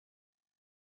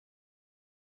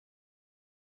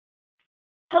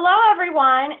Hello,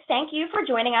 everyone. Thank you for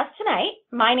joining us tonight.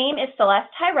 My name is Celeste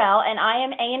Tyrell, and I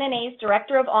am ANNA's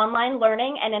Director of Online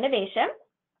Learning and Innovation.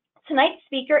 Tonight's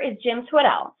speaker is Jim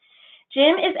Twiddell.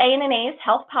 Jim is ANNA's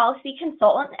Health Policy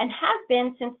Consultant and has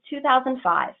been since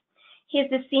 2005. He is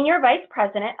the Senior Vice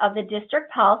President of the District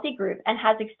Policy Group and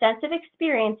has extensive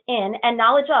experience in and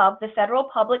knowledge of the federal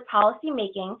public policy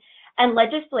making and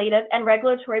legislative and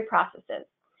regulatory processes.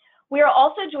 We are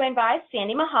also joined by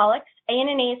Sandy Mahalik,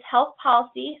 ANNA's Health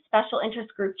Policy Special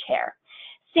Interest Group Chair.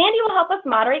 Sandy will help us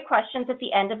moderate questions at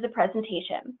the end of the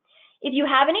presentation. If you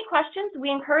have any questions, we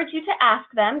encourage you to ask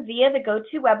them via the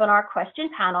GoToWebinar question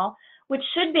panel, which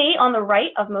should be on the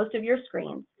right of most of your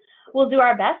screens. We'll do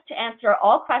our best to answer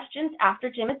all questions after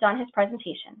Jim has done his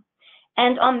presentation.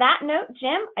 And on that note,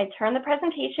 Jim, I turn the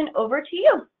presentation over to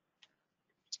you.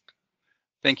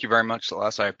 Thank you very much,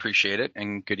 Celeste. I appreciate it,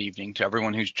 and good evening to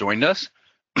everyone who's joined us.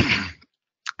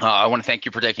 I want to thank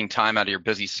you for taking time out of your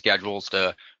busy schedules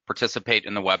to participate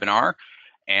in the webinar.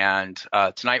 And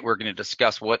tonight we're going to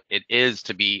discuss what it means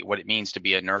to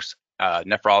be a nurse,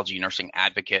 nephrology nursing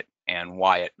advocate, and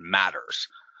why it matters.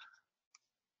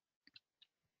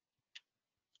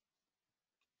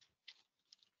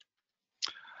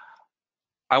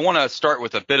 I want to start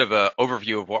with a bit of an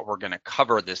overview of what we're going to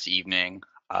cover this evening.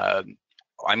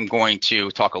 I'm going to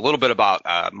talk a little bit about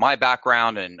my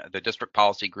background and the district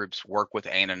policy group's work with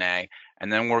ANNA,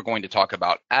 and then we're going to talk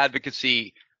about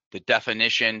advocacy, the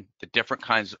definition, the different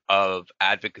kinds of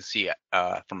advocacy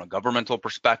from a governmental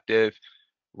perspective,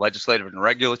 legislative and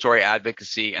regulatory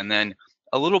advocacy, and then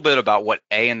a little bit about what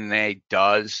ANNA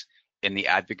does in the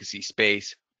advocacy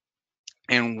space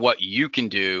and what you can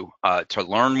do to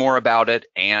learn more about it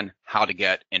and how to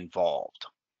get involved.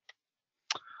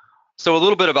 So a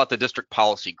little bit about the district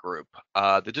policy group.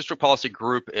 The district policy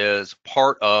group is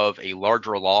part of a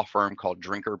larger law firm called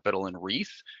Drinker, Biddle, and Reith,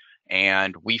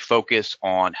 and we focus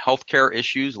on healthcare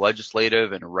issues,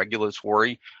 legislative and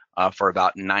regulatory. For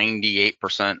about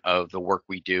 98% of the work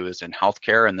we do is in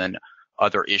healthcare, and then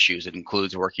other issues. It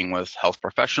includes working with health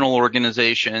professional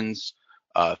organizations,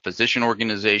 physician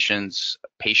organizations,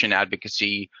 patient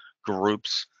advocacy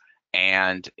groups,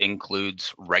 and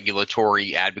includes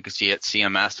regulatory advocacy at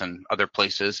CMS and other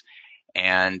places,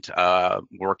 and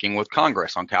working with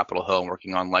Congress on Capitol Hill and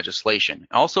working on legislation.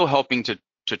 Also helping to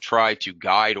try to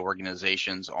guide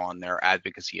organizations on their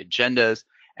advocacy agendas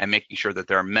and making sure that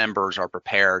their members are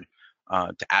prepared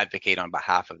to advocate on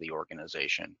behalf of the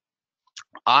organization.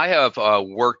 I have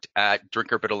worked at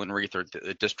Drinker, Biddle, and Reith, or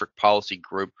the district policy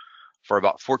group, for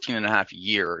about 14 and a half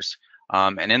years.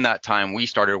 And in that time, we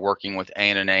started working with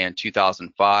ANNA in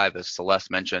 2005, as Celeste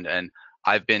mentioned, and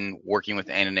I've been working with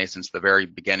ANNA since the very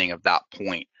beginning of that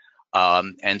point.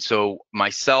 And so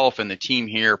myself and the team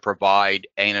here provide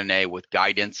ANNA with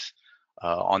guidance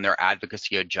on their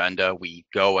advocacy agenda. We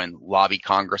go and lobby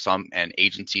Congress and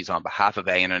agencies on behalf of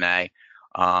ANNA,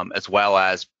 as well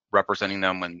as representing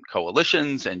them in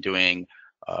coalitions and doing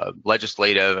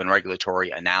legislative and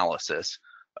regulatory analysis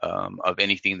of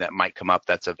anything that might come up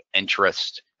that's of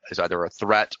interest as either a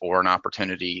threat or an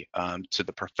opportunity to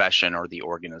the profession or the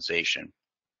organization.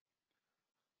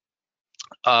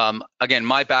 Again,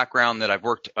 my background, that I've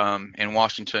worked in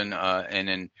Washington and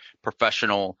in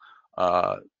professional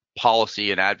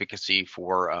policy and advocacy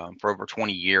for over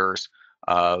 20 years,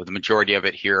 the majority of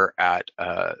it here at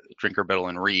Drinker, Biddle,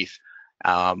 and Reith.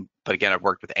 But again, I've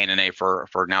worked with ANNA for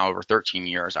now over 13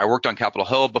 years. I worked on Capitol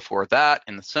Hill before that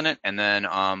in the Senate, and then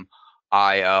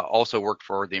I also worked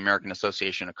for the American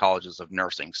Association of Colleges of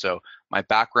Nursing. So my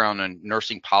background in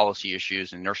nursing policy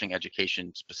issues and nursing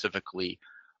education specifically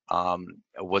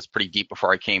was pretty deep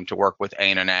before I came to work with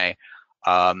ANNA.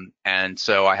 And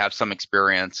so I have some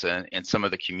experience in some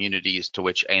of the communities to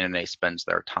which ANNA spends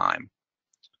their time.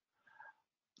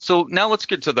 So now let's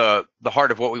get to the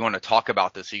heart of what we want to talk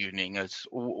about this evening, is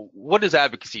what is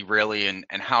advocacy really, and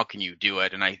how can you do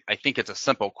it? And I think it's a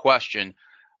simple question,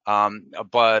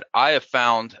 but I have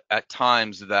found at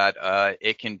times that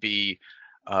it can be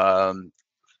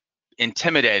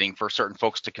intimidating for certain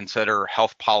folks to consider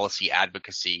health policy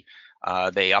advocacy.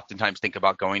 They oftentimes think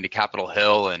about going to Capitol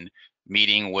Hill and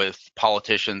meeting with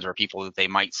politicians or people that they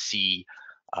might see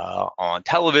on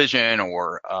television,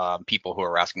 or people who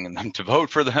are asking them to vote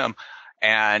for them.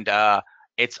 And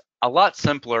it's a lot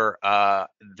simpler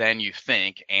than you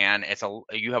think, and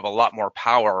you have a lot more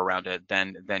power around it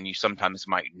than you sometimes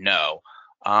might know.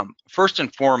 First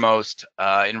and foremost,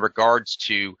 in regards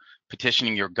to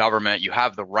petitioning your government, you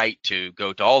have the right to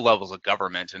go to all levels of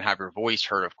government and have your voice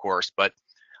heard, of course, but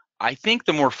I think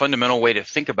the more fundamental way to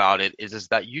think about it is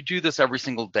that you do this every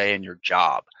single day in your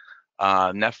job.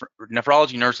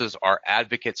 Nephrology nurses are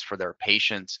advocates for their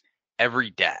patients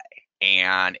every day,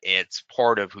 and it's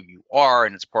part of who you are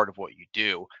and it's part of what you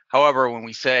do. However, when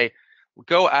we say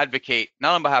go advocate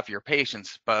not on behalf of your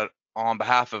patients, but on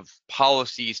behalf of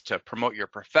policies to promote your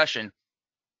profession,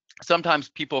 sometimes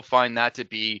people find that to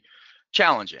be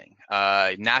challenging.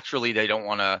 Naturally, they don't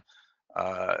want to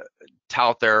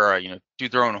tout their, do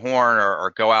their own horn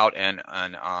or go out and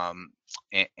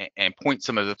point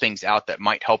some of the things out that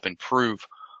might help improve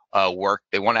work.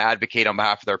 They want to advocate on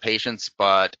behalf of their patients,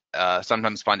 but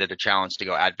sometimes find it a challenge to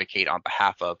go advocate on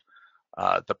behalf of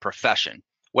the profession.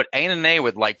 What ANA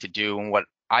would like to do and what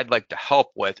I'd like to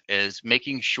help with is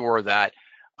making sure that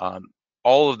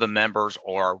all of the members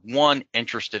are, one,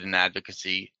 interested in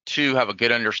advocacy, two, have a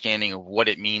good understanding of what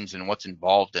it means and what's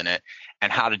involved in it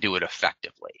and how to do it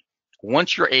effectively.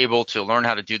 Once you're able to learn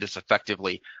how to do this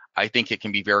effectively, I think it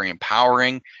can be very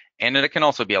empowering and it can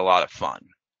also be a lot of fun.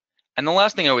 And the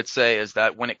last thing I would say is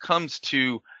that when it comes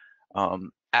to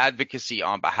advocacy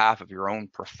on behalf of your own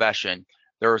profession,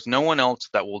 there is no one else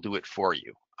that will do it for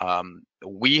you.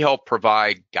 We help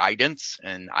provide guidance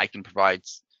and I can provide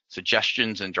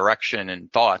suggestions and direction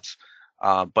and thoughts,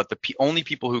 but the only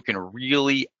people who can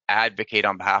really advocate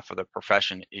on behalf of the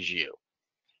profession is you.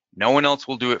 No one else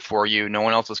will do it for you. No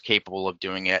one else is capable of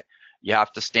doing it. You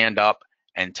have to stand up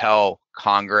and tell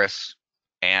Congress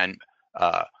and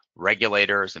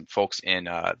regulators and folks in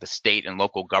the state and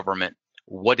local government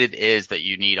what it is that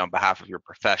you need on behalf of your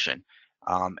profession.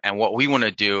 And what we want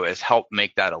to do is help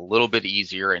make that a little bit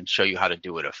easier and show you how to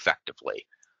do it effectively.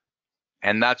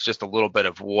 And that's just a little bit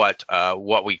of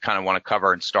what we kind of want to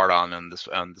cover and start on this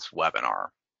webinar.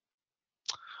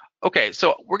 Okay,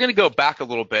 so we're going to go back a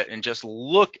little bit and just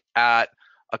look at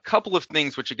a couple of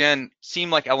things which again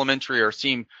seem like elementary or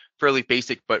seem fairly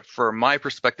basic, but from my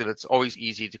perspective, it's always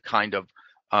easy to kind of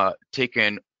take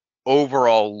an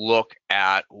overall look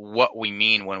at what we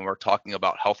mean when we're talking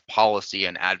about health policy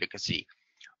and advocacy.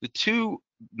 The two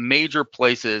major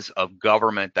places of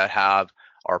government that have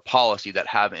our policy that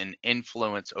have an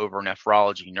influence over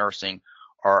nephrology nursing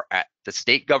are at the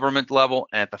state government level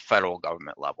and at the federal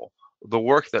government level. The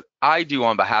work that I do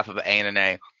on behalf of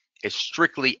ANA is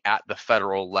strictly at the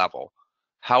federal level.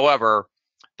 However,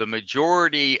 the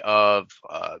majority of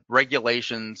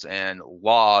regulations and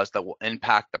laws that will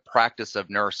impact the practice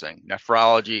of nursing,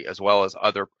 nephrology, as well as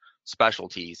other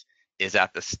specialties, is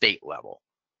at the state level.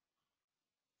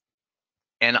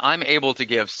 And I'm able to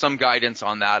give some guidance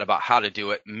on that about how to do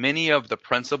it. Many of the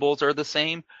principles are the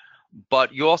same,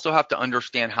 but you also have to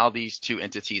understand how these two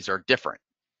entities are different.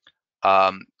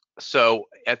 So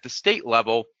at the state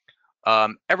level,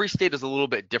 every state is a little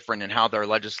bit different in how their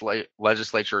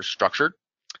legislature is structured.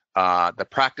 The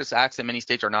practice acts in many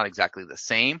states are not exactly the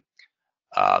same,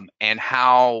 and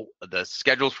how the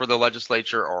schedules for the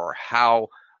legislature or how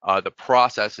the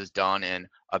process is done in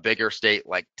a bigger state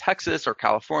like Texas or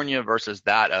California versus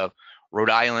that of Rhode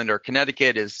Island or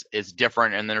Connecticut is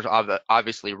different, and there's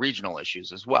obviously regional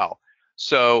issues as well.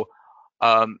 So,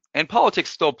 and politics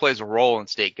still plays a role in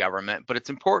state government, but it's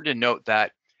important to note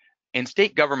that in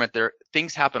state government,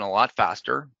 things happen a lot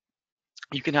faster.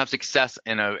 You can have success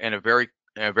in a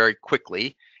very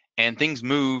quickly, and things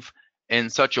move in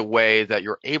such a way that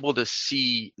you're able to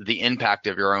see the impact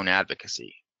of your own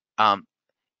advocacy.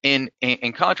 In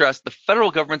contrast, the federal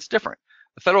government's different.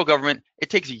 The federal government, it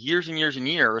takes years and years and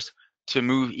years to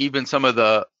move even some of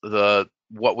the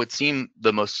what would seem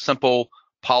the most simple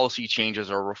policy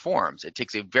changes or reforms. It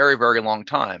takes a very, very long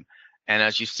time. And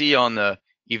as you see on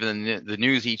even the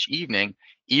news each evening,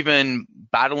 even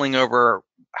battling over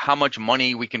how much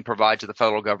money we can provide to the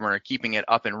federal government or keeping it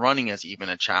up and running is even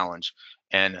a challenge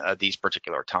in these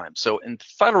particular times. So in the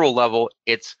federal level,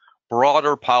 it's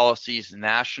broader policies,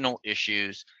 national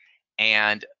issues,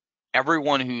 and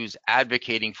everyone who's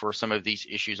advocating for some of these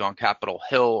issues on Capitol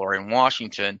Hill or in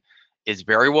Washington is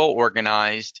very well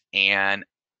organized, and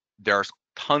there's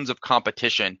tons of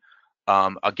competition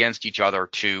against each other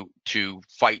to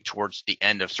fight towards the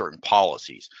end of certain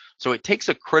policies. So it takes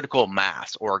a critical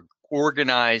mass or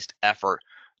organized effort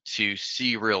to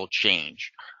see real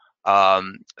change.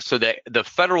 So that the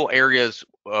federal areas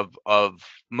of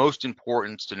most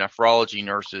importance to nephrology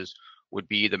nurses would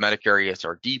be the Medicare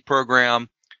ESRD program,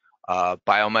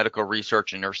 biomedical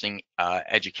research and nursing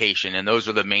education, and those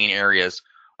are the main areas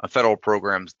of federal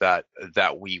programs that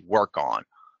we work on.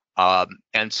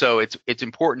 And so it's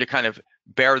important to kind of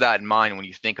bear that in mind when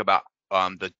you think about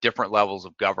the different levels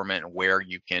of government and where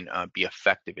you can be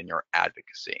effective in your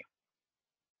advocacy.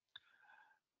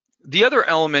 The other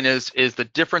element is the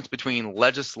difference between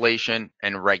legislation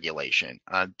and regulation.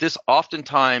 This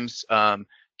oftentimes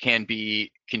can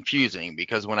be confusing,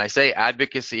 because when I say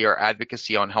advocacy or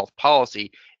advocacy on health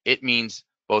policy, it means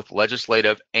both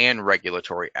legislative and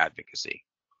regulatory advocacy.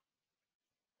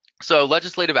 So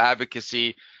legislative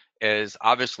advocacy is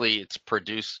obviously it's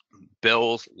produced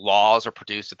bills, laws are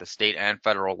produced at the state and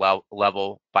federal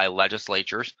level by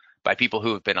legislatures, by people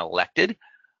who have been elected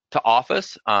to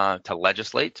office to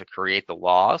legislate, to create the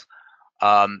laws.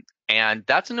 And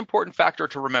that's an important factor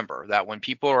to remember, that when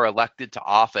people are elected to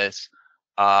office,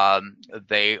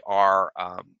 they are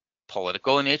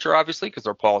political in nature, obviously, because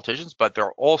they're politicians, but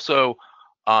they're also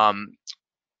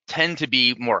tend to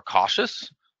be more cautious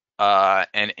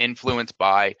and influenced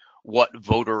by what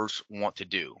voters want to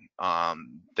do.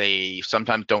 They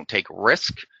sometimes don't take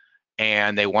risk,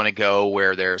 and they want to go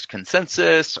where there's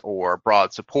consensus or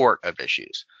broad support of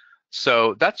issues.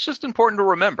 So that's just important to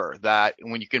remember, that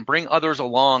when you can bring others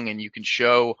along and you can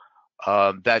show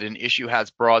that an issue has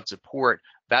broad support,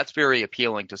 that's very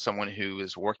appealing to someone who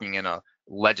is working in a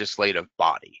legislative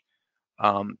body.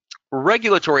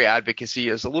 Regulatory advocacy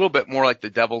is a little bit more like the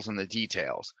devil's in the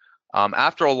details.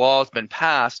 After a law has been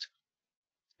passed,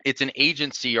 it's an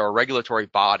agency or a regulatory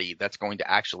body that's going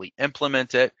to actually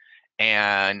implement it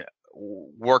and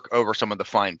work over some of the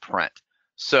fine print.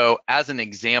 So as an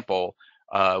example,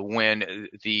 when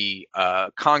the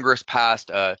Congress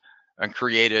passed and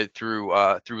created through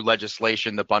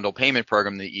legislation the bundle payment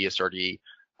program, the ESRD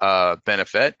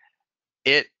benefit,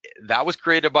 that was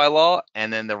created by law,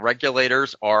 and then the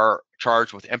regulators are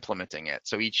charged with implementing it.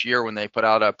 So each year when they put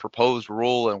out a proposed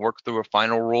rule and work through a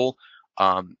final rule,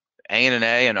 ANA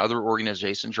and other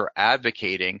organizations are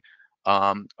advocating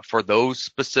for those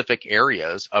specific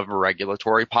areas of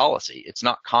regulatory policy. It's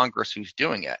not Congress who's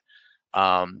doing it.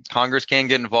 Congress can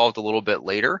get involved a little bit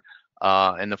later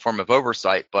in the form of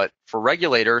oversight, but for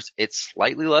regulators, it's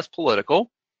slightly less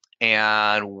political,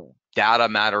 and data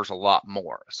matters a lot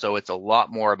more. So it's a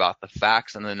lot more about the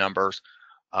facts and the numbers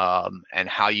and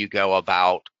how you go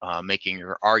about making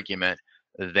your argument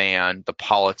than the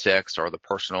politics or the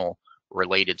personal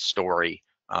related story.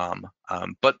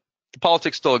 But the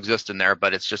politics still exist in there,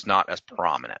 but it's just not as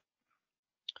prominent.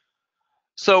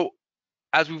 So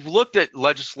as we've looked at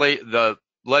the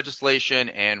legislation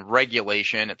and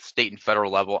regulation at the state and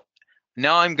federal level,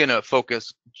 now I'm going to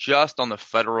focus just on the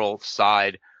federal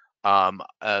side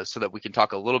so that we can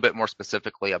talk a little bit more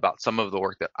specifically about some of the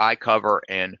work that I cover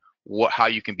and how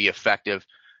you can be effective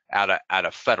at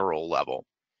a federal level.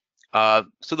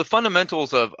 So the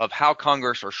fundamentals of how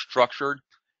Congress are structured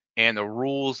and the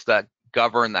rules that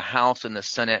govern the House and the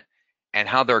Senate and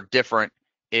how they're different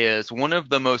is one of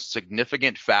the most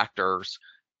significant factors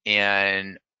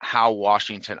in how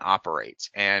Washington operates.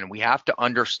 And we have to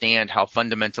understand how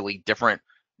fundamentally different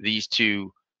these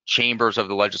two chambers of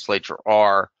the legislature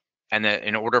are, and that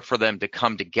in order for them to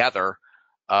come together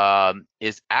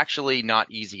is actually not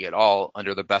easy at all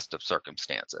under the best of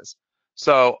circumstances.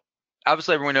 So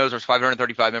obviously everyone knows there's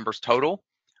 535 members total.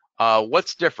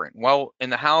 What's different? Well, in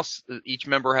the House, each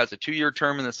member has a 2-year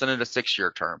term, in the Senate a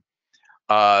 6-year term.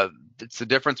 It's the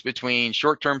difference between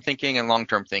short-term thinking and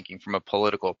long-term thinking from a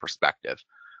political perspective.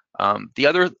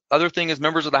 The other thing is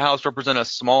members of the House represent a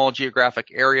small geographic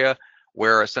area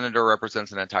where a senator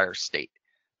represents an entire state.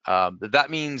 That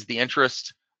means the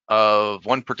interest of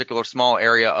one particular small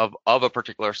area of a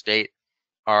particular state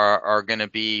are going to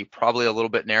be probably a little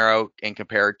bit narrow in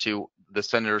compared to the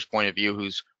senator's point of view,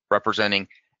 who's representing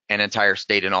an entire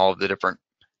state and all of the different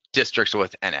districts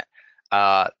within it.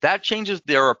 That changes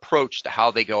their approach to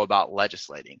how they go about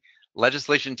legislating.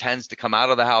 Legislation tends to come out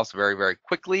of the House very, very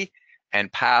quickly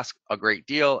and pass a great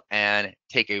deal and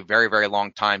take a very, very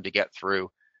long time to get through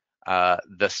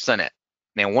the Senate.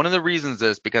 Now, one of the reasons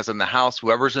is because in the House,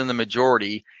 whoever's in the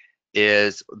majority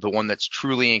is the one that's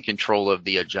truly in control of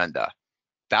the agenda.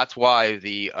 That's why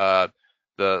the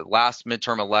last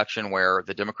midterm election where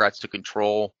the Democrats took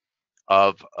control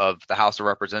of the House of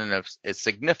Representatives is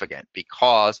significant,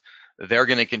 because they're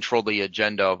going to control the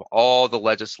agenda of all the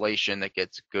legislation that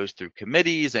goes through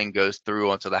committees and goes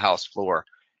through onto the House floor.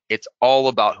 It's all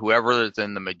about whoever is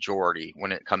in the majority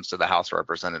when it comes to the House of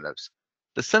Representatives.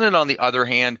 The Senate, on the other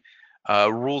hand,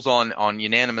 rules on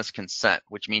unanimous consent,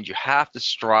 which means you have to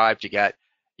strive to get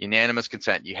unanimous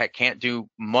consent. You can't do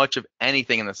much of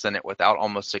anything in the Senate without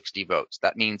almost 60 votes.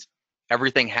 That means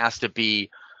everything has to be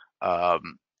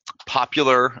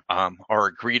popular or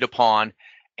agreed upon,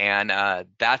 and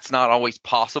that's not always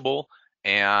possible,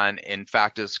 and in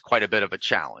fact is quite a bit of a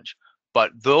challenge.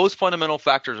 But those fundamental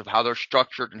factors of how they're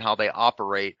structured and how they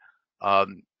operate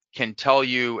can tell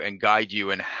you and guide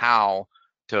you in how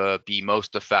to be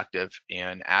most effective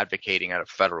in advocating at a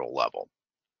federal level.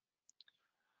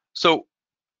 So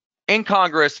in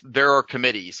Congress, there are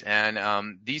committees,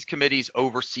 and these committees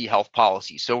oversee health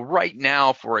policy. So right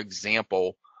now, for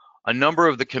example, a number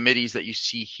of the committees that you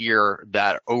see here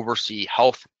that oversee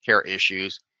health care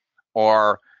issues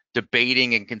are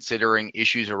debating and considering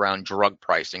issues around drug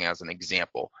pricing, as an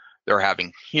example. They're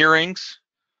having hearings,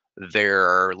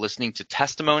 they're listening to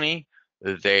testimony,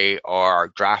 they are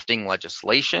drafting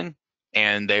legislation,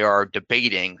 and they are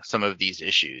debating some of these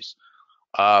issues.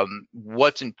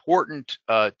 What's important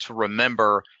to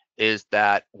remember is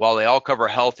that while they all cover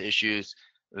health issues,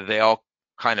 they all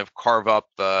kind of carve up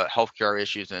the healthcare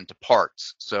issues into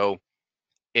parts. So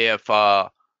if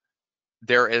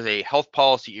there is a health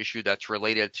policy issue that's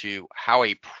related to how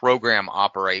a program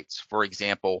operates, for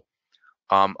example,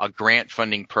 a grant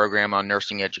funding program on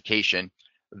nursing education,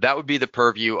 that would be the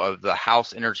purview of the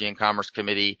House Energy and Commerce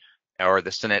Committee or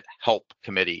the Senate HELP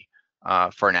Committee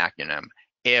for an acronym.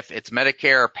 If it's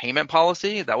Medicare payment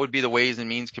policy, that would be the Ways and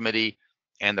Means Committee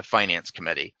and the Finance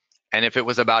Committee. And if it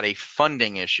was about a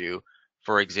funding issue,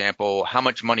 for example, how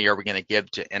much money are we going to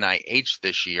give to NIH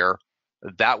this year,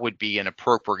 that would be an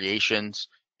appropriations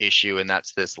issue, and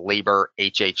that's this Labor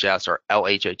HHS or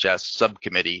LHHS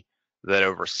subcommittee that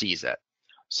oversees it.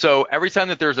 So every time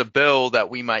that there's a bill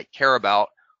that we might care about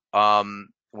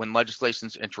when legislation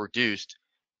is introduced,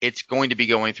 it's going to be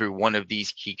going through one of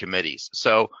these key committees.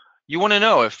 So you want to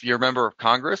know if your member of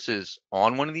Congress is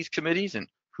on one of these committees and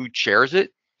who chairs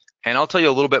it. And I'll tell you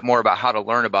a little bit more about how to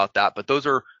learn about that, but those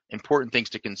are important things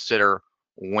to consider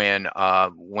when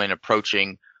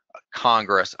approaching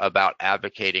Congress about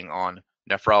advocating on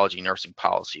nephrology nursing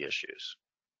policy issues.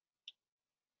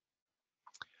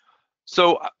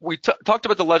 So we talked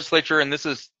about the legislature, and this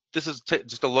is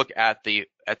just a look at the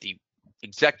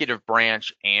executive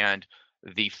branch and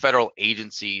the federal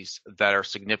agencies that are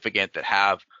significant, that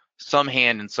have some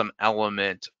hand in some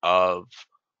element of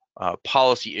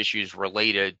policy issues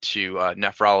related to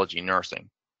nephrology nursing.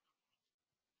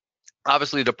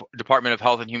 Obviously, the Department of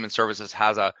Health and Human Services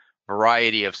has a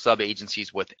variety of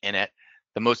sub-agencies within it.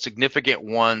 The most significant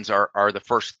ones are the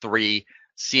first three: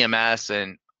 CMS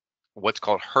and what's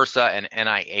called HRSA and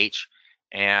NIH.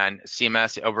 And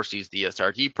CMS oversees the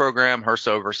SRD program, HRSA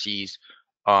oversees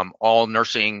all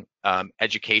nursing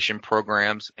education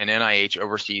programs, and NIH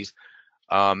oversees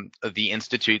the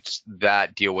institutes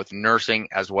that deal with nursing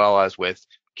as well as with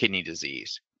kidney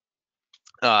disease.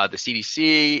 The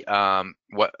CDC,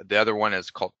 what the other one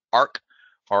is called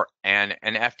AHRQ, and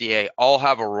FDA all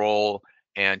have a role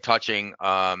in touching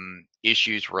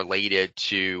issues related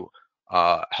to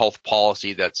health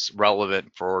policy that's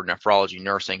relevant for nephrology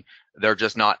nursing. They're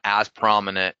just not as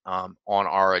prominent on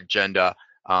our agenda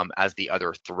as the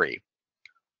other three.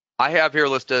 I have here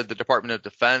listed the Department of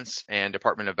Defense and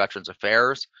Department of Veterans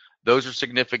Affairs. Those are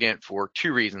significant for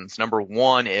two reasons. Number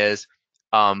one is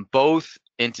both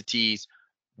entities,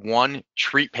 one,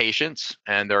 treat patients,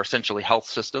 and they're essentially health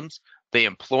systems. They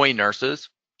employ nurses,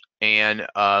 and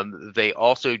they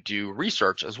also do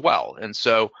research as well. And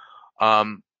so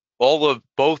all of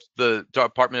both the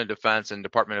Department of Defense and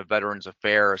Department of Veterans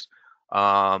Affairs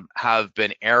have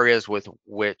been areas with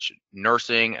which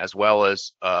nursing, as well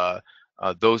as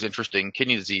those interested in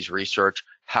kidney disease research,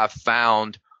 have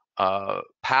found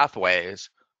pathways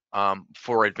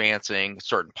for advancing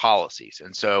certain policies.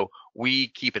 And so we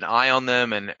keep an eye on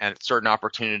them, and at certain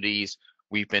opportunities,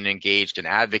 we've been engaged in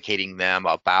advocating them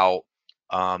about,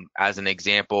 as an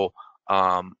example,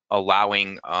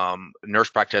 allowing nurse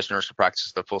practitioners to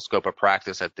practice the full scope of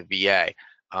practice at the VA.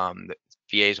 The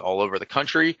VAs all over the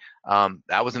country.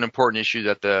 That was an important issue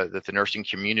that the nursing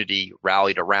community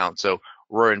rallied around. So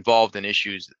we're involved in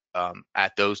issues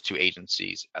at those two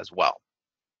agencies as well.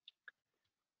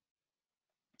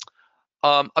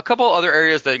 A couple other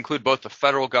areas that include both the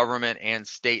federal government and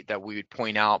state that we would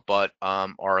point out, but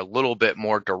are a little bit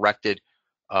more directed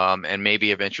and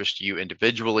maybe of interest to you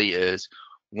individually, is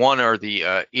one are the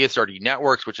ESRD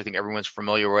networks, which I think everyone's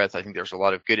familiar with. I think there's a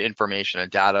lot of good information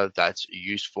and data that's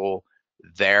useful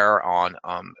there on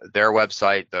their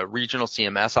website. The regional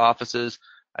CMS offices,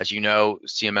 as you know,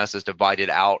 CMS is divided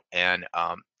out, and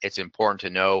it's important to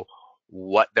know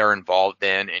what they're involved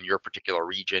in your particular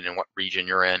region and what region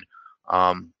you're in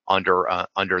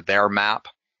under their map.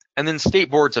 And then state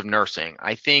boards of nursing.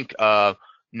 I think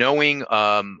knowing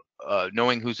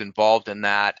who's involved in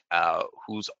that,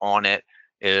 who's on it,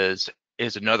 is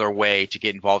another way to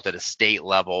get involved at a state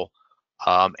level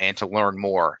and to learn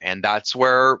more. And that's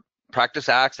where practice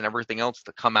acts and everything else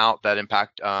that come out that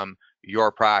impact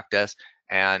your practice,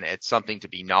 and it's something to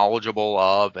be knowledgeable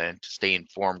of and to stay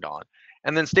informed on.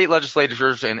 And then state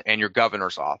legislatures and your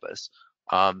governor's office.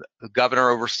 The governor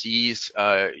oversees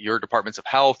your departments of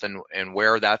health and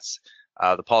where that's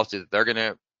the policy that they're going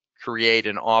to create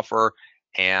and offer.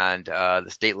 And the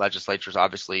state legislatures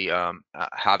obviously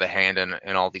have a hand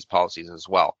in all these policies as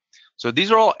well. So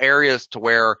these are all areas to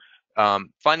where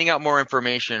finding out more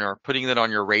information or putting it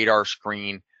on your radar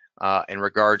screen in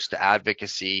regards to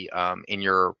advocacy in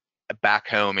your back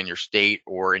home, in your state,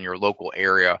 or in your local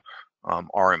area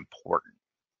are important.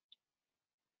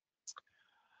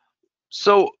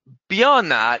 So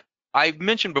beyond that, I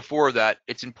mentioned before that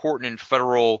it's important in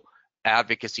federal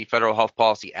advocacy, federal health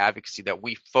policy advocacy, that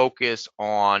we focus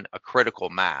on a critical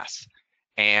mass.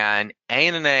 And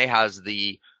ANNA has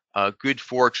the good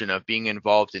fortune of being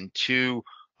involved in two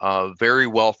very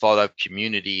well thought of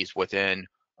communities within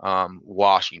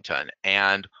Washington.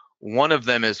 And one of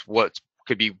them is what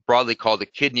could be broadly called the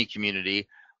kidney community,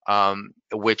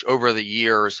 which over the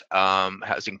years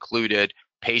has included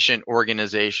patient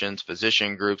organizations,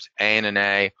 physician groups,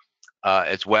 ANNA,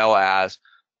 as well as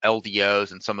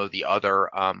LDOs and some of the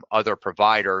other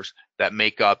providers that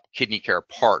make up Kidney Care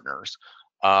Partners.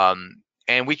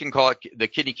 And we can call it the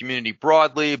kidney community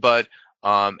broadly, but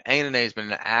ANNA has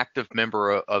been an active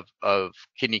member of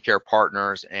Kidney Care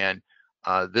Partners, and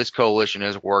this coalition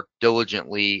has worked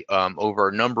diligently over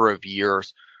a number of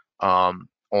years on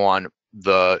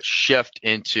the shift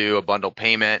into a bundle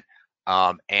payment,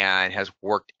 and has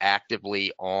worked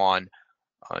actively on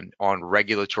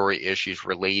regulatory issues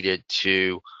related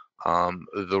to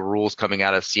the rules coming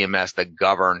out of CMS that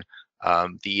govern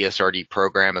the ESRD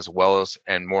program, as well as,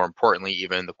 and more importantly,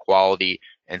 even the quality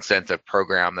incentive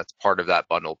program that's part of that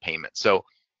bundle payment. So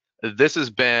this has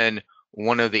been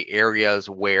one of the areas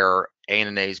where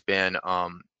ANNA has been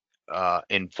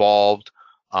involved.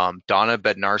 Donna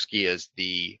Bednarski is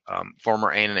the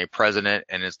former ANNA president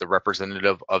and is the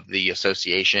representative of the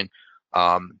association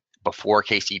before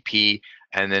KCP.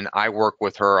 And then I work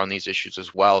with her on these issues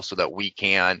as well, so that we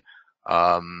can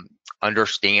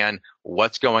understand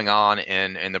what's going on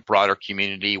in the broader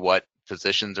community, what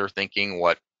physicians are thinking,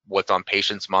 what's on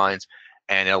patients' minds,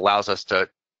 and it allows us to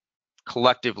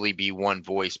collectively be one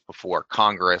voice before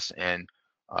Congress and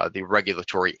the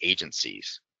regulatory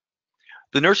agencies.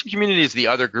 The nursing community is the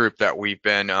other group that we've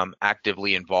been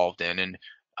actively involved in, and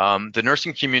the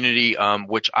nursing community,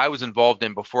 which I was involved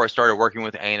in before I started working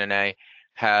with ANNA,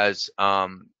 has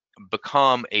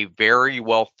become a very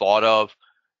well thought of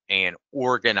and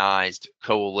organized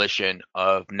coalition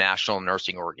of national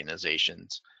nursing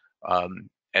organizations. And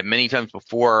many times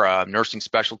before, nursing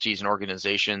specialties and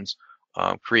organizations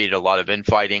created a lot of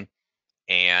infighting,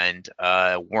 and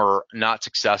were not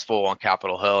successful on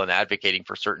Capitol Hill in advocating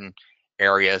for certain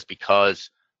areas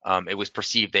because it was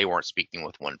perceived they weren't speaking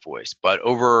with one voice. But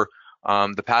over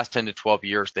the past 10 to 12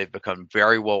 years, they've become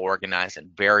very well organized and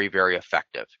very, very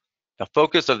effective. The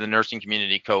focus of the Nursing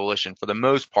Community Coalition, for the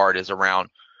most part, is around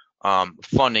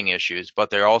funding issues,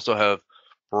 but they also have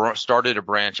started to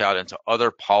branch out into other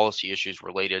policy issues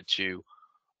related to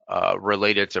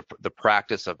the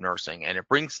practice of nursing. And it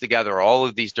brings together all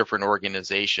of these different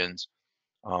organizations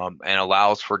and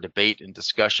allows for debate and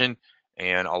discussion,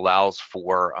 and allows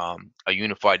for a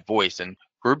unified voice. And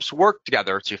groups work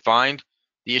together to find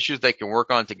the issues they can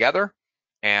work on together,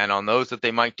 and on those that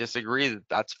they might disagree,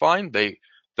 that's fine.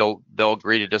 They'll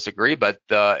agree to disagree, but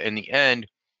in the end,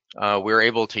 we're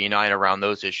able to unite around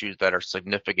those issues that are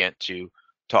significant to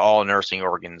all nursing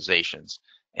organizations,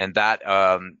 and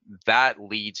that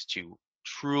leads to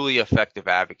truly effective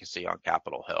advocacy on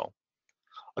Capitol Hill.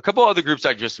 A couple other groups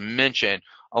I just mentioned: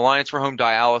 Alliance for Home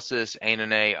Dialysis.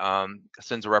 ANNA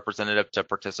sends a representative to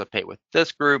participate with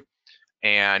this group,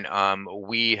 and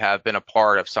we have been a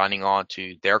part of signing on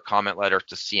to their comment letters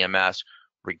to CMS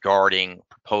regarding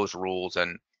proposed rules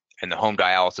and the home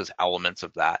dialysis elements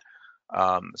of that.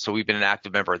 So we've been an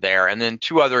active member there. And then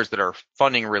two others that are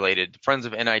funding related: Friends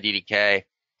of NIDDK,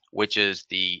 which is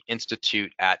the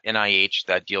institute at NIH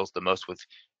that deals the most with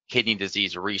kidney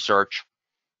disease research,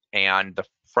 and the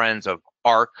Friends of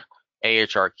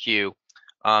AHRQ.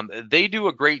 They do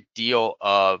a great deal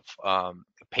of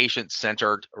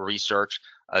patient-centered research.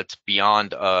 It's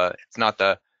beyond, it's not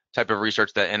the type of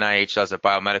research that NIH does at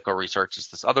biomedical research. It's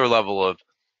this other level of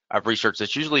research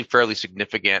that's usually fairly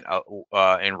significant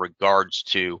in regards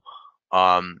to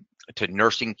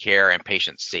nursing care and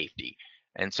patient safety.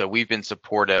 And so we've been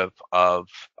supportive of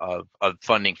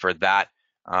funding for that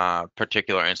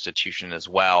particular institution as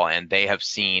well, and they have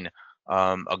seen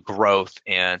a growth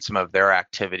in some of their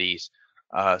activities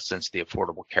since the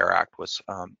Affordable Care Act was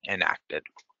enacted.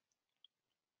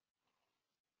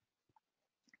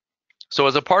 So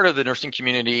as a part of the nursing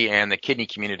community and the kidney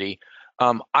community,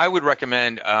 I would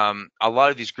recommend a lot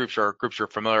of these groups are groups you're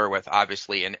familiar with,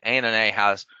 obviously, and ANNA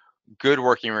has good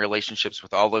working relationships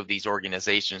with all of these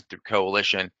organizations through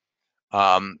coalition.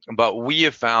 But we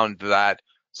have found that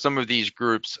some of these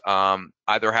groups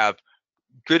either have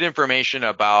good information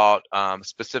about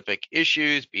specific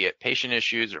issues, be it patient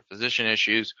issues or physician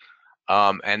issues,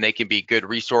 and they can be good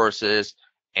resources,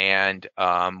 and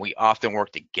we often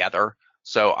work together.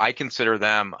 So I consider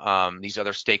them, these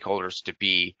other stakeholders, to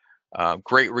be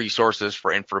great resources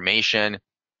for information,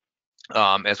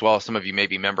 as well as some of you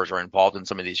maybe members are involved in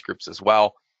some of these groups as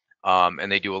well,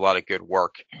 and they do a lot of good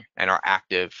work and are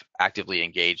actively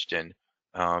engaged in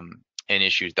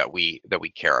issues that we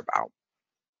care about.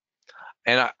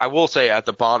 And I will say at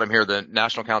the bottom here, the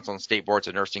National Council on State Boards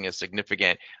of Nursing is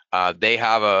significant. They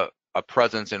have a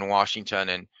presence in Washington,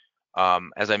 and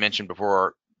as I mentioned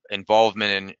before,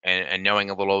 involvement and knowing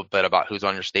a little bit about who's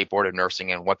on your state board of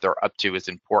nursing and what they're up to is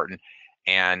important.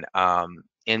 And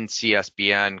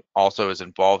NCSBN also is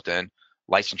involved in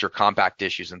licensure compact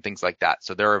issues and things like that.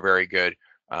 So they're a very good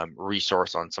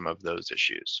resource on some of those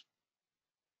issues.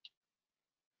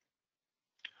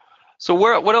 So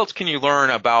what else can you learn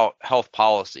about health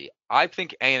policy? I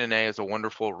think ANNA is a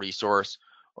wonderful resource.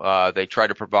 They try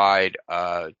to provide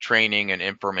training and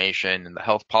information, and the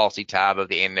health policy tab of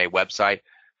the ANNA website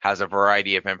has a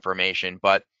variety of information.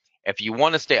 But if you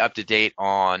want to stay up to date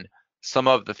on some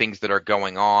of the things that are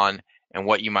going on and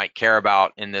what you might care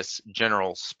about in this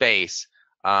general space,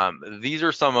 these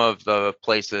are some of the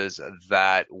places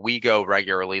that we go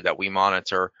regularly, that we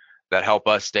monitor, that help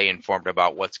us stay informed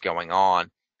about what's going on.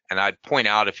 And I'd point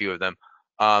out a few of them.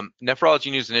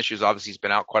 Nephrology News and Issues obviously has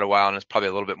been out quite a while and is probably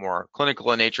a little bit more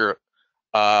clinical in nature,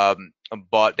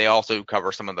 but they also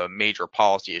cover some of the major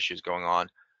policy issues going on.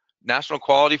 National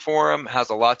Quality Forum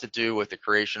has a lot to do with the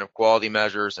creation of quality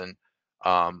measures and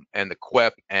the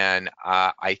QUIP, and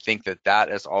I think that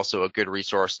is also a good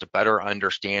resource to better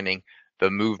understanding the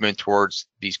movement towards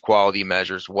these quality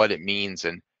measures, what it means,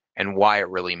 and why it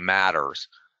really matters.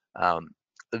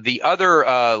 The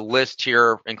other list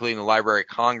here, including the Library of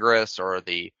Congress or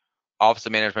the Office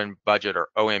of Management Budget or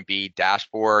OMB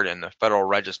dashboard and the Federal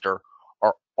Register,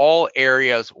 are all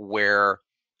areas where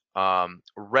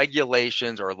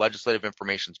regulations or legislative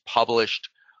information is published,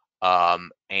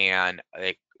 and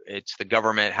it's the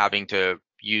government having to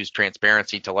use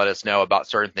transparency to let us know about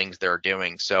certain things they're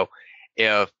doing. So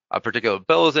if a particular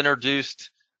bill is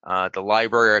introduced, the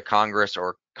Library of Congress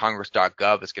or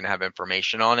congress.gov is going to have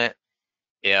information on it.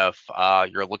 If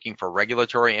you're looking for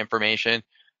regulatory information,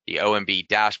 the OMB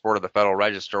dashboard of the Federal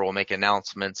Register will make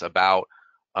announcements about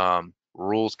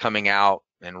rules coming out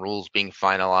and rules being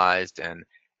finalized, and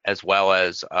as well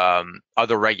as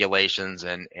other regulations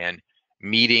and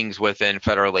meetings within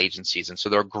federal agencies. And so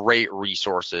they're great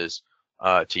resources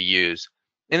to use.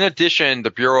 In addition, the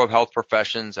Bureau of Health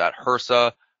Professions at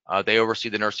HRSA, they oversee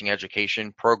the nursing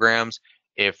education programs.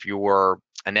 If you're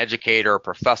an educator,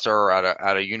 professor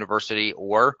at a university,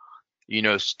 or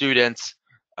students,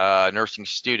 nursing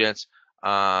students,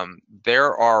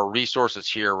 there are resources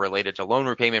here related to loan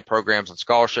repayment programs and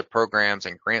scholarship programs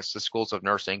and grants to schools of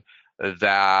nursing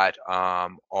that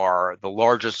are the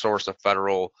largest source of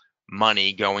federal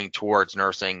money going towards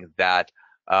nursing that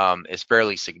is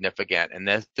fairly significant. And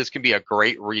this can be a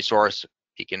great resource.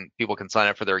 People can sign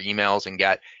up for their emails and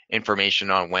get information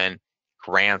on when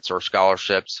grants or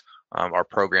scholarships or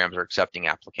programs are accepting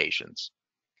applications.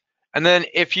 And then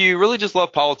if you really just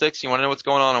love politics, you want to know what's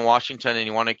going on in Washington and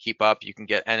you want to keep up, you can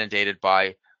get inundated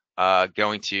by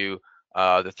going to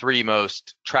the three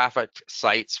most trafficked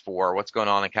sites for what's going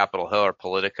on in Capitol Hill are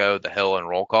Politico, The Hill, and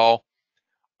Roll Call.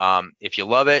 If you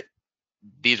love it,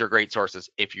 these are great sources.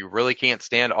 If you really can't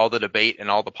stand all the debate and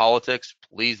all the politics,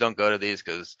 please don't go to these,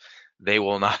 because they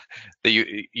will not.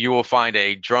 You will find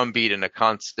a drumbeat and a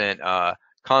constant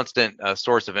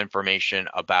source of information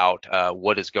about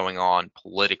what is going on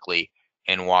politically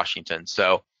in Washington.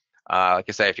 So, like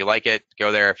I say, if you like it,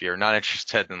 go there. If you're not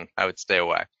interested, then I would stay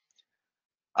away.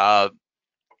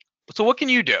 So what can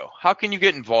you do? How can you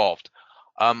get involved?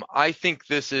 I think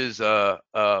this is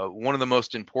one of the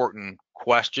most important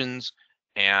questions,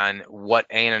 and what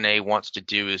ANNA wants to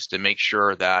do is to make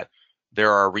sure that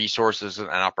there are resources and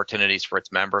opportunities for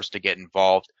its members to get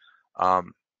involved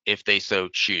if they so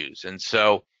choose. And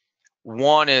so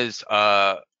one is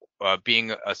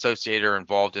being associated or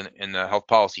involved in the health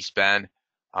policy spend,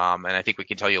 and I think we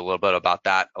can tell you a little bit about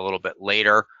that a little bit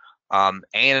later.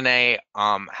 ANNA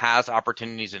has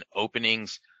opportunities and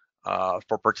openings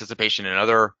for participation in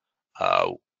other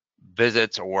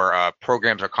visits or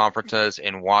programs or conferences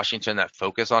in Washington that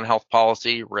focus on health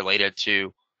policy related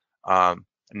to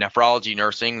Nephrology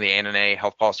nursing, the ANNA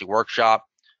Health Policy Workshop,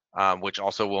 which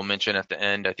also we'll mention at the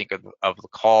end, I think, of the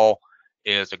call,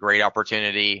 is a great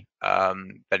opportunity.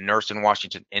 The Nurse in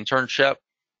Washington internship,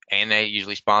 ANNA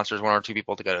usually sponsors 1 or 2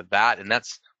 people to go to that, and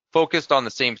that's focused on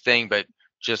the same thing, but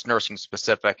just nursing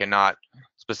specific and not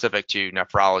specific to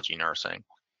nephrology nursing.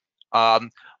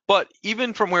 But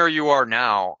even from where you are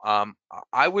now,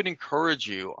 I would encourage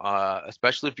you,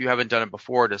 especially if you haven't done it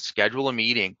before, to schedule a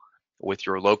meeting with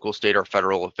your local, state, or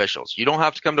federal officials. You don't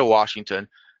have to come to Washington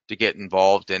to get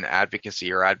involved in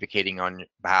advocacy or advocating on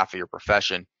behalf of your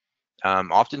profession.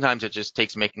 Oftentimes it just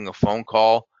takes making a phone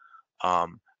call,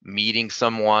 meeting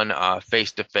someone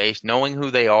face to face, knowing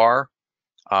who they are,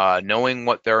 knowing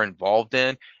what they're involved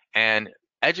in, and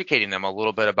educating them a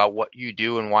little bit about what you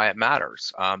do and why it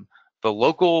matters. The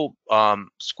local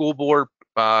school board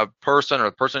person or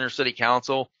the person in your city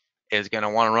council is going to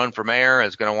want to run for mayor,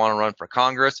 is going to want to run for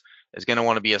Congress, is going to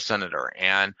want to be a senator.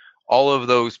 And all of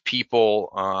those people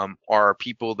are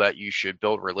people that you should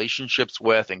build relationships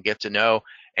with and get to know,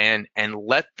 and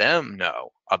let them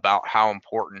know about how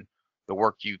important the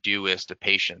work you do is to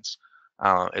patients,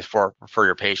 is for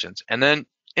your patients. And then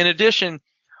in addition,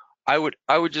 I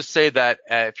would just say that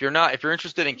if you're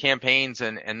interested in campaigns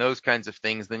and those kinds of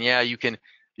things, then yeah, you can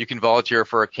volunteer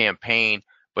for a campaign,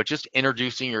 but just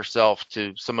introducing yourself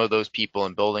to some of those people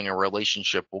and building a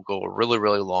relationship will go a really,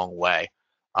 really long way.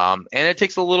 And it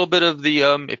takes a little bit of the,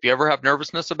 if you ever have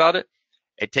nervousness about it,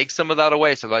 it takes some of that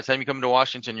away. So by the time you come to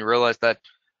Washington, you realize that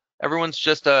everyone's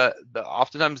just,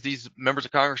 oftentimes these members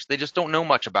of Congress, they just don't know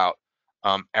much about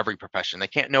every profession. They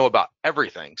can't know about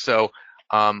everything. So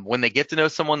when they get to know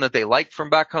someone that they like from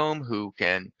back home who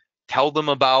can tell them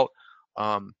about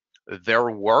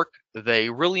their work, they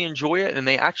really enjoy it and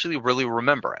they actually really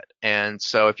remember it. And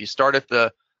so if you start at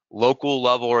the local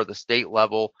level or the state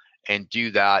level and do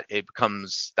that, it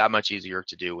becomes that much easier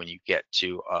to do when you get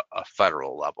to a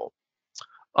federal level.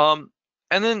 And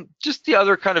then just the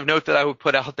other kind of note that I would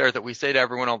put out there that we say to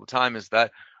everyone all the time is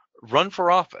that run for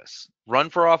office. Run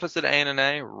for office at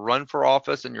ANNA, run for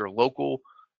office in your local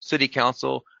city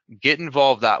council, get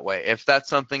involved that way if that's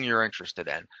something you're interested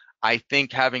in. I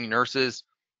think having nurses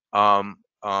and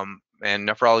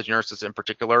nephrology nurses in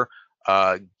particular,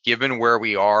 given where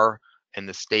we are in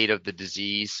the state of the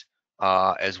disease,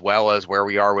 as well as where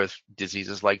we are with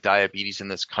diseases like diabetes in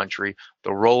this country,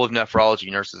 the role of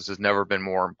nephrology nurses has never been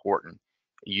more important.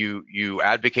 You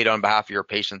advocate on behalf of your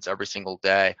patients every single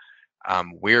day.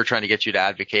 We're trying to get you to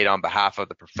advocate on behalf of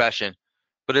the profession.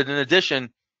 But in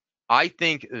addition, I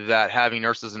think that having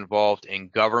nurses involved in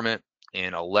government,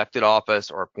 in elected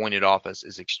office or appointed office,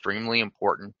 is extremely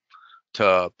important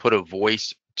to put a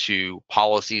voice to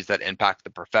policies that impact the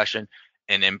profession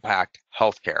and impact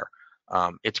healthcare.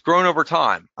 It's grown over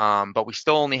time, but we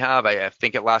still only have, I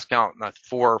think at last count,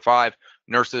 4 or 5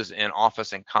 nurses in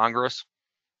office in Congress,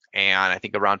 and I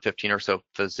think around 15 or so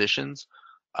physicians.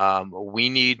 We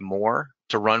need more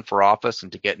to run for office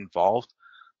and to get involved.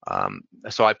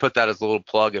 So I put that as a little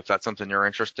plug if that's something you're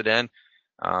interested in.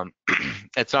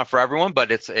 It's not for everyone, but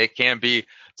it can be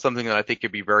something that I think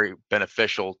could be very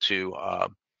beneficial to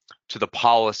the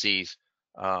policies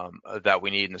that we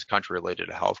need in this country related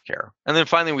to healthcare. And then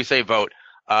finally, we say vote.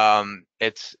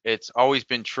 It's always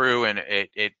been true, and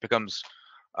it becomes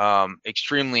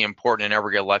extremely important in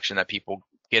every election that people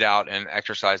get out and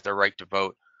exercise their right to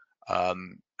vote.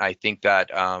 I think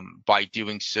that by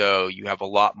doing so, you have a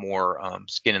lot more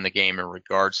skin in the game in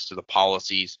regards to the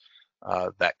policies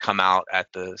that come out at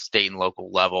the state and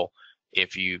local level.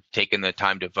 If you've taken the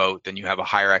time to vote, then you have a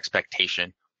higher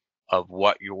expectation of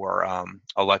what your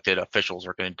elected officials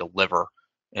are going to deliver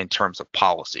in terms of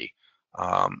policy.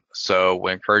 So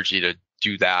we encourage you to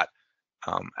do that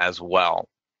as well.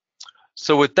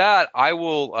 So with that, I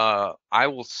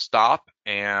will stop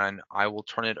and I will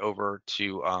turn it over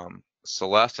to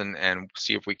Celeste and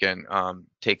see if we can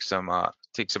take some of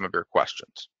your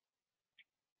questions.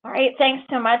 All right, thanks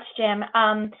so much, Jim.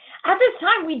 At this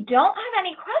time, we don't have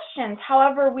any questions.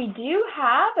 However, we do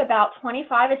have about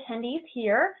 25 attendees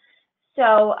here.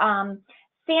 So,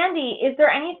 Sandy, is there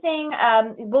anything,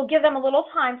 we'll give them a little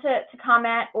time to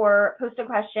comment or post a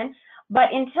question,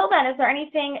 but until then, is there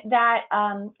anything that,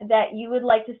 that you would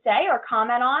like to say or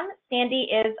comment on? Sandy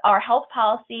is our health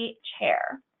policy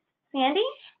chair. Sandy?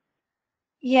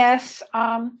 Yes,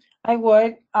 I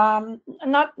would.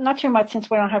 Not too much since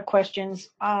we don't have questions.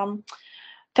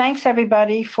 Thanks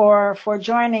everybody for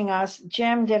joining us.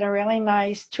 Jim did a really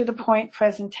nice to-the-point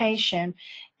presentation,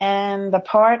 and the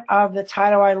part of the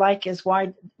title I like is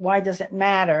why does it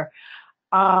matter?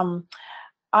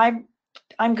 I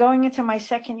I'm going into my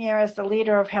second year as the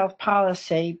leader of health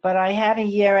policy, but I had a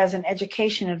year as an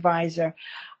education advisor.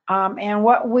 And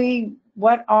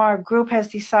what our group has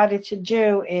decided to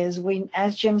do is,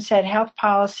 as Jim said, health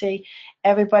policy,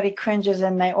 everybody cringes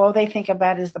and all they think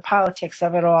about is the politics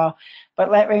of it all. But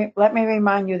let me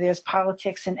remind you, there's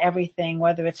politics in everything,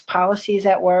 whether it's policies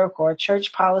at work or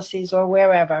church policies or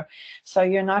wherever. So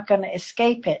you're not going to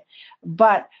escape it.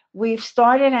 But we've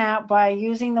started out by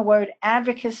using the word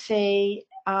advocacy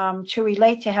to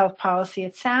relate to health policy.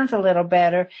 It sounds a little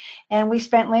better. And we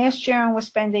spent last year and we're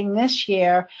spending this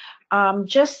year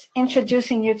just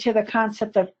introducing you to the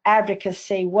concept of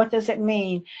advocacy. What does it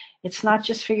mean? It's not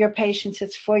just for your patients,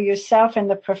 it's for yourself and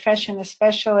the profession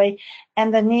especially,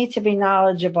 and the need to be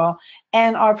knowledgeable.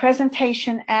 And our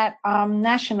presentation at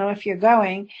National, if you're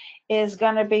going, is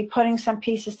going to be putting some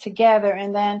pieces together,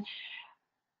 and then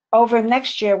over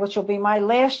next year, which will be my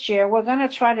last year, we're going to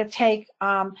try to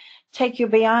take you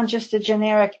beyond just the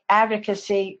generic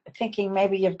advocacy, thinking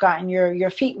maybe you've gotten your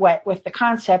feet wet with the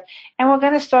concept, and we're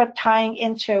going to start tying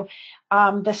into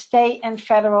the state and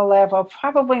federal level,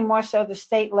 probably more so the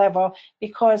state level,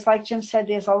 because like Jim said,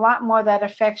 there's a lot more that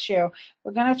affects you.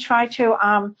 We're going to try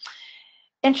to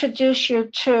introduce you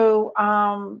to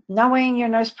knowing your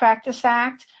Nurse Practice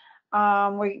Act.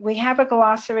 We have a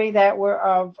glossary that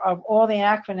of all the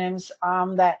acronyms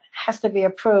that has to be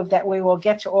approved, that we will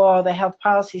get to all the health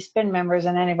policy spin members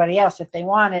and anybody else if they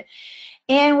want it.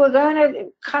 And we're going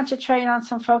to concentrate on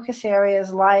some focus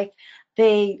areas like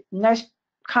the Nurse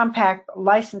Compact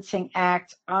Licensing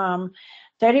Act.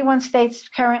 31 states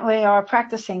currently are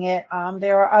practicing it.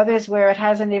 There are others where it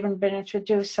hasn't even been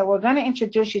introduced. So we're going to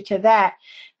introduce you to that,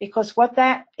 because what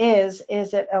that is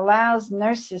it allows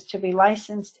nurses to be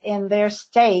licensed in their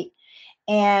state,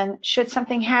 and should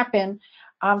something happen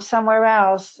somewhere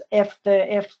else, if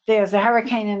there's a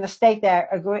hurricane in the state that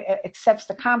accepts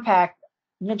the compact,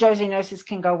 New Jersey nurses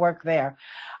can go work there.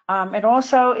 It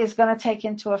also is going to take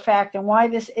into effect, and why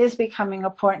this is becoming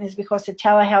important is because of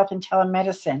telehealth and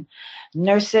telemedicine.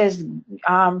 Nurses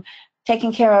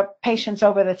taking care of patients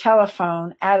over the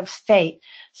telephone out of state.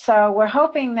 So we're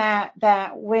hoping that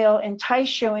will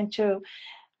entice you into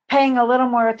paying a little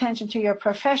more attention to your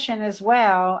profession as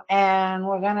well, and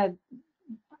we're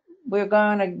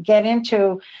going to get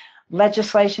into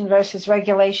legislation versus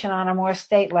regulation on a more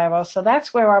state level. So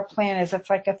that's where our plan is. It's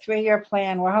like a 3-year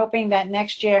plan. We're hoping that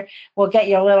next year we'll get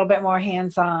you a little bit more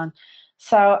hands-on.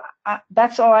 So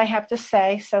that's all I have to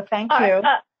say. So thank you.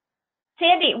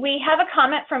 Sandy, we have a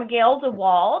comment from Gail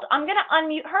DeWald. I'm going to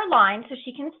unmute her line so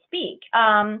she can speak.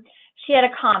 She had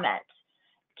a comment.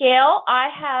 Gail, I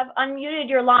have unmuted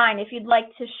your line if you'd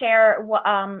like to share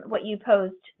what you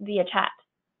posed via chat.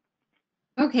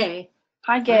 Okay.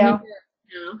 Hi, Gail.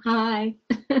 Hi.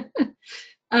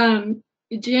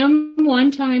 Jim,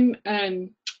 one time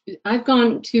I've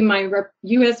gone to my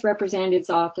U.S. representative's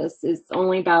office. It's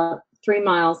only about 3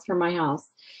 miles from my house.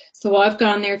 So I've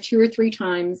gone there 2 or 3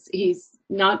 times. He's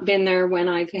not been there when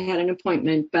I've had an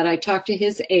appointment, but I talked to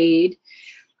his aide,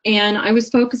 and I was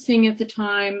focusing at the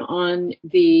time on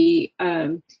the,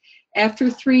 after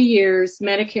 3 years,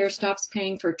 Medicare stops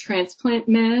paying for transplant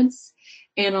meds,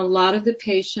 and a lot of the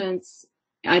patients,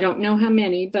 I don't know how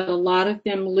many, but a lot of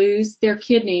them lose their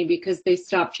kidney because they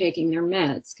stop taking their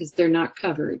meds because they're not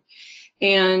covered.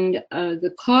 And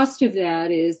the cost of that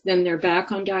is then they're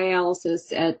back on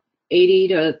dialysis at $80,000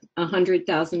 to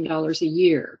 $100,000 a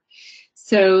year.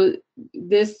 So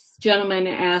this gentleman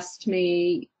asked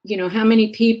me, you know, how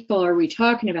many people are we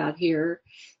talking about here?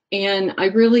 And I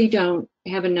really don't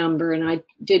have a number, and I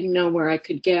didn't know where I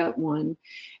could get one.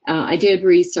 I did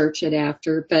research it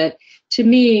after, but to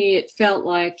me, it felt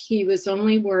like he was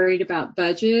only worried about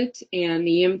budget and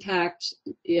the impact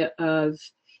of,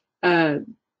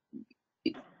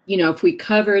 you know, if we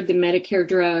covered the Medicare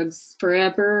drugs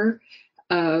forever,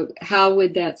 how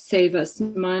would that save us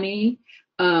money?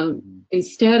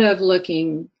 Instead of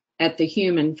looking at the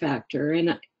human factor,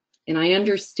 and I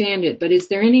understand it, but is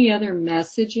there any other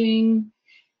messaging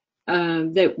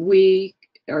that we,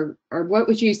 or what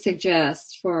would you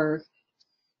suggest for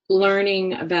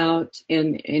learning about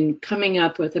and coming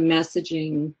up with a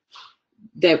messaging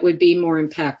that would be more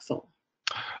impactful?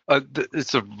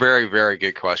 It's a very, very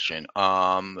good question.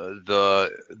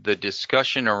 The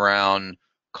discussion around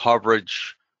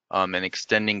coverage and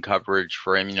extending coverage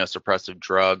for immunosuppressive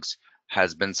drugs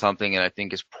has been something that I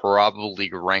think is probably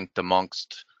ranked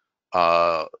amongst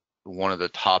one of the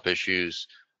top issues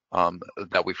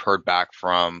that we've heard back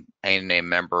from ANA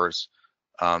members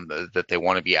that they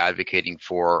want to be advocating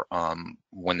for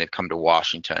when they come to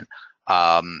Washington.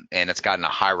 And it's gotten a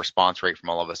high response rate from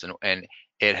all of us, and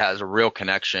it has a real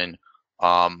connection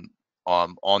on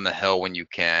the Hill when you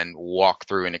can walk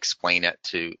through and explain it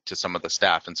to some of the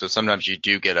staff. And so sometimes you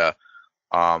do get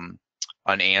an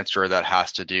answer that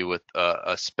has to do with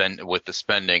the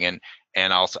spending.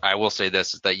 And I will say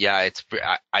this, is that yeah,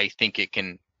 I think it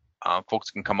can folks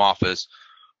can come off as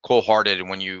cold-hearted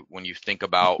when you think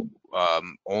about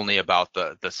only about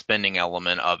the spending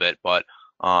element of it, but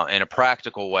in a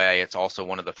practical way, it's also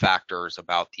one of the factors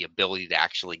about the ability to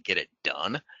actually get it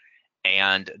done.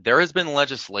 And there has been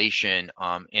legislation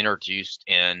introduced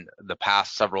in the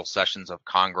past several sessions of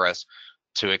Congress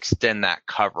to extend that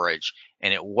coverage,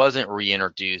 and it wasn't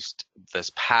reintroduced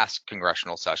this past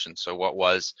congressional session. So what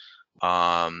was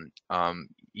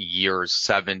years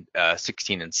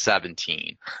 16 and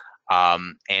 17.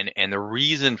 And the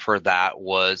reason for that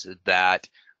was that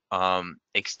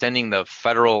extending the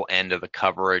federal end of the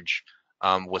coverage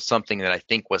was something that I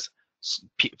think was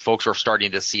folks are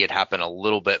starting to see it happen a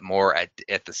little bit more at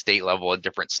the state level in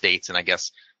different states, and I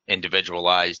guess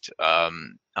individualized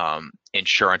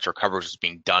insurance or coverage is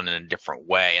being done in a different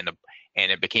way,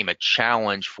 and it became a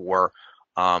challenge for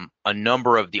a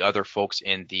number of the other folks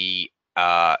in the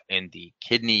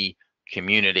kidney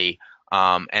community,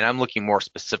 and I'm looking more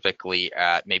specifically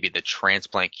at maybe the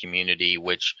transplant community,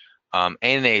 which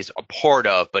ANA is a part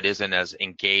of, but isn't as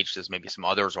engaged as maybe some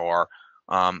others are,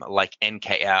 like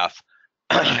NKF.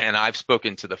 And I've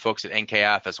spoken to the folks at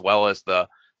NKF as well as the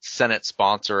Senate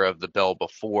sponsor of the bill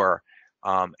before,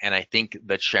 and I think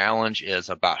the challenge is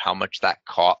about how much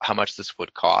this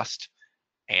would cost,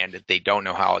 and they don't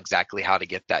know exactly how to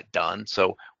get that done.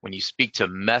 So when you speak to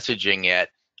messaging it,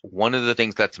 one of the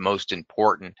things that's most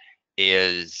important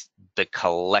is the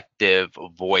collective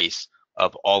voice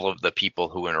of all of the people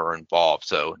who are involved.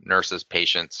 So nurses,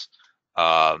 patients,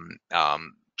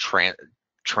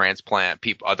 transplant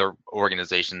people, other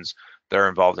organizations that are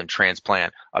involved in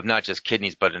transplant of not just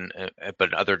kidneys, but in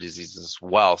other diseases as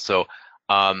well. So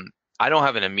I don't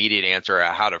have an immediate answer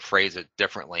at how to phrase it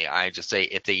differently. I just say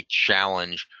it's a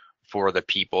challenge for the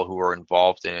people who are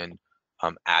involved in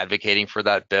advocating for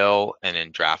that bill and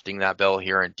in drafting that bill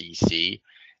here in DC.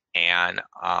 And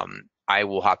I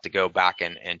will have to go back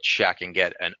and check and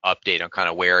get an update on kind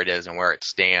of where it is and where it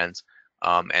stands,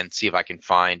 and see if I can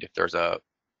find if there's a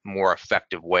more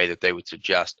effective way that they would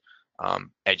suggest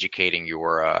educating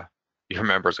your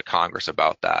members of Congress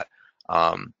about that.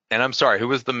 And I'm sorry, who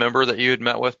was the member that you had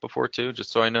met with before too,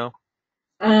 just so I know?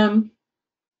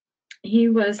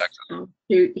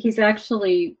 He's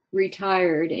actually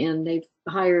retired, and they've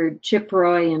hired Chip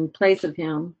Roy in place of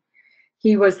him.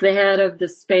 He was the head of the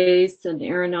space and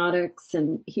aeronautics,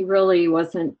 and he really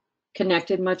wasn't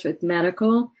connected much with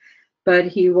medical, but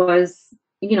he was,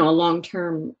 a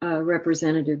long-term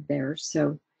representative there.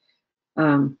 So,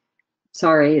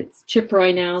 sorry, it's Chip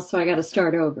Roy now, so I got to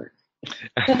start over.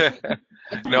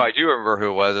 No, I do remember who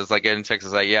it was. It's like in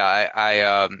Texas. I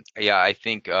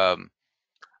think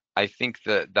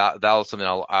that was something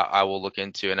I will look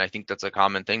into, and I think that's a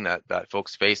common thing that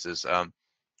folks face is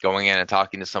going in and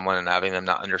talking to someone and having them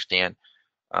not understand.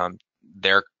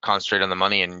 They're concentrated on the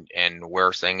money, and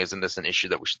we're saying, isn't this an issue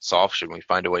that we should solve? Shouldn't we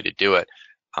find a way to do it?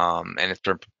 And it's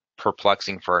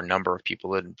perplexing for a number of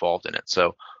people involved in it.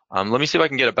 So let me see if I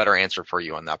can get a better answer for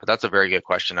you on that. But that's a very good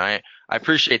question. I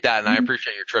appreciate that, and I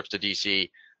appreciate your trips to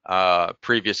DC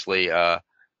previously, to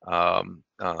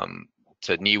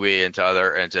NIWI and to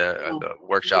the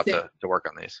workshop to work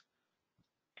on these.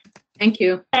 Thank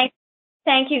you.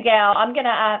 Thank you, Gail. I'm going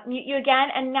to mute you again.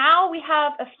 And now we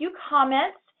have a few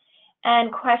comments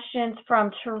and questions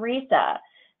from Teresa.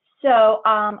 So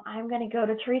I'm going to go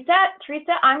to Teresa.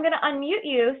 Teresa, I'm going to unmute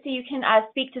you so you can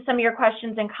speak to some of your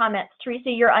questions and comments. Teresa,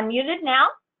 you're unmuted now.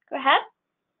 Go ahead.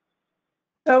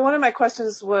 So one of my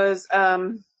questions was,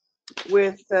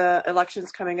 with the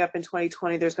elections coming up in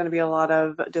 2020, there's going to be a lot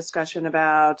of discussion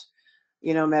about,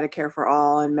 Medicare for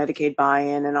all and Medicaid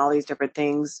buy-in and all these different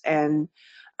things. And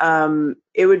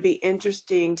it would be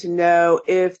interesting to know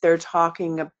if they're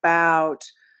talking about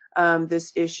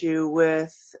this issue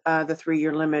with the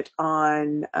 3-year limit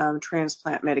on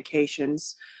transplant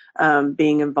medications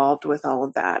being involved with all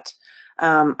of that.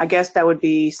 I guess that would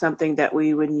be something that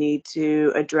we would need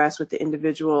to address with the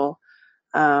individual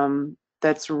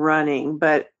that's running,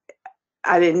 but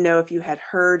I didn't know if you had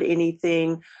heard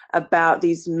anything about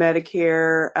these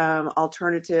Medicare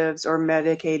alternatives or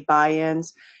Medicaid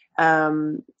buy-ins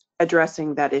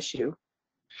addressing that issue.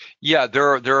 Yeah, there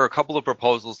are a couple of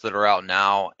proposals that are out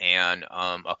now, and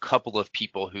a couple of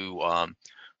people who,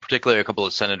 particularly a couple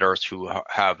of senators who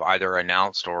have either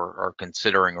announced or are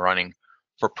considering running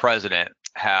for president,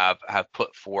 have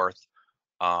put forth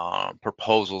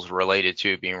proposals related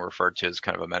to being referred to as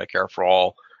kind of a Medicare for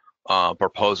all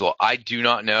proposal. I do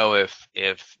not know if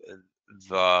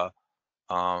the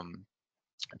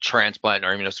transplant or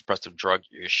immunosuppressive drug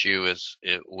issue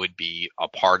would be a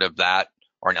part of that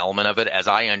or an element of it. As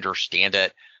I understand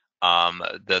it,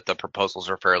 the proposals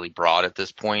are fairly broad at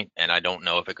this point, and I don't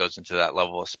know if it goes into that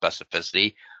level of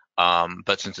specificity.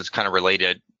 But since it's kind of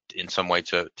related in some way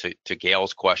to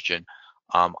Gail's question,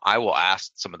 I will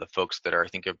ask some of the folks that I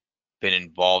think have been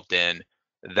involved in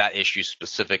that issue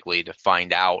specifically to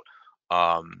find out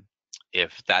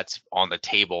if that's on the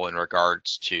table in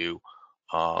regards to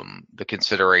the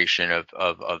consideration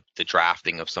of the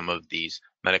drafting of some of these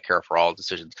Medicare for All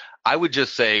decisions. I would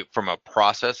just say from a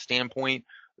process standpoint,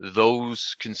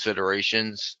 those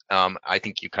considerations, I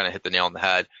think you kind of hit the nail on the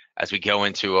head. As we go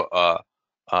into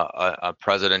a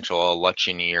presidential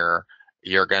election year,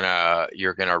 you're gonna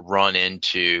run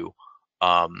into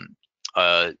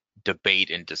a debate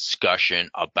and discussion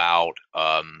about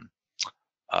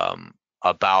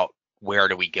where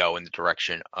do we go in the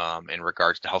direction in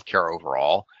regards to healthcare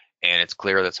overall. And it's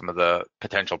clear that some of the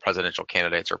potential presidential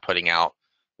candidates are putting out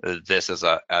this as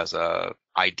a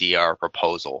idea or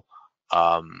proposal.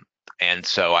 And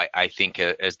so I think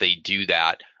as they do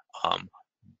that,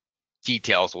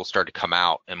 details will start to come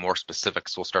out and more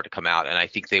specifics will start to come out. And I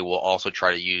think they will also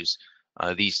try to use,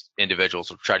 these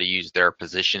individuals will try to use their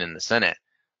position in the Senate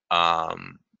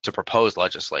to propose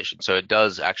legislation. So it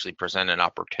does actually present an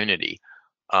opportunity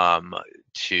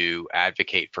to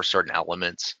advocate for certain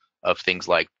elements of things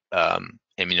like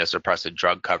immunosuppressive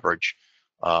drug coverage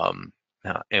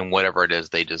and whatever it is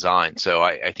they design. So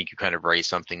I think you kind of raise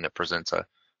something that presents a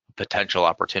potential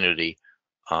opportunity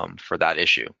for that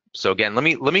issue. So again, let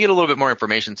me get a little bit more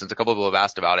information since a couple of people have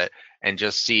asked about it, and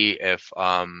just see if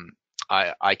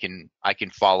I can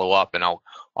follow up, and I'll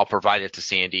provide it to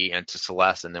Sandy and to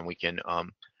Celeste, and then we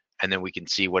can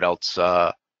see what else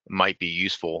might be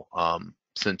useful.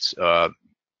 Since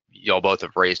y'all both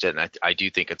have raised it, and I do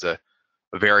think it's a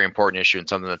very important issue and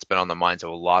something that's been on the minds of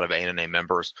a lot of ANA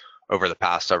members over the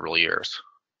past several years.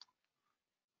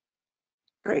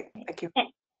 Great, thank you.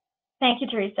 Thank you,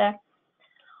 Teresa.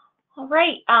 All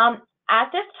right,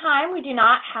 at this time, we do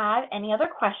not have any other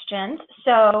questions.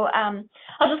 So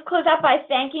I'll just close out by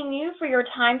thanking you for your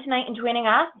time tonight and joining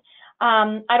us.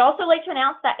 I'd also like to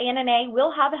announce that ANA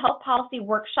will have a health policy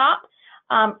workshop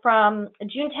from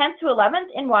June 10th to 11th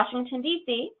in Washington,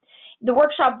 D.C. The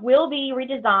workshop will be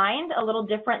redesigned a little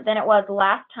different than it was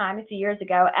last time a few years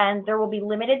ago, and there will be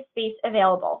limited space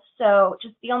available. So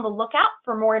just be on the lookout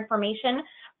for more information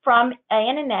from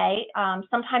ANA.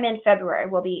 Sometime in February,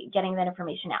 we'll be getting that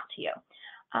information out to you.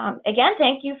 Again,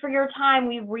 thank you for your time.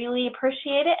 We really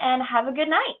appreciate it, and have a good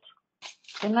night.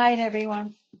 Good night,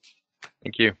 everyone.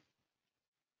 Thank you.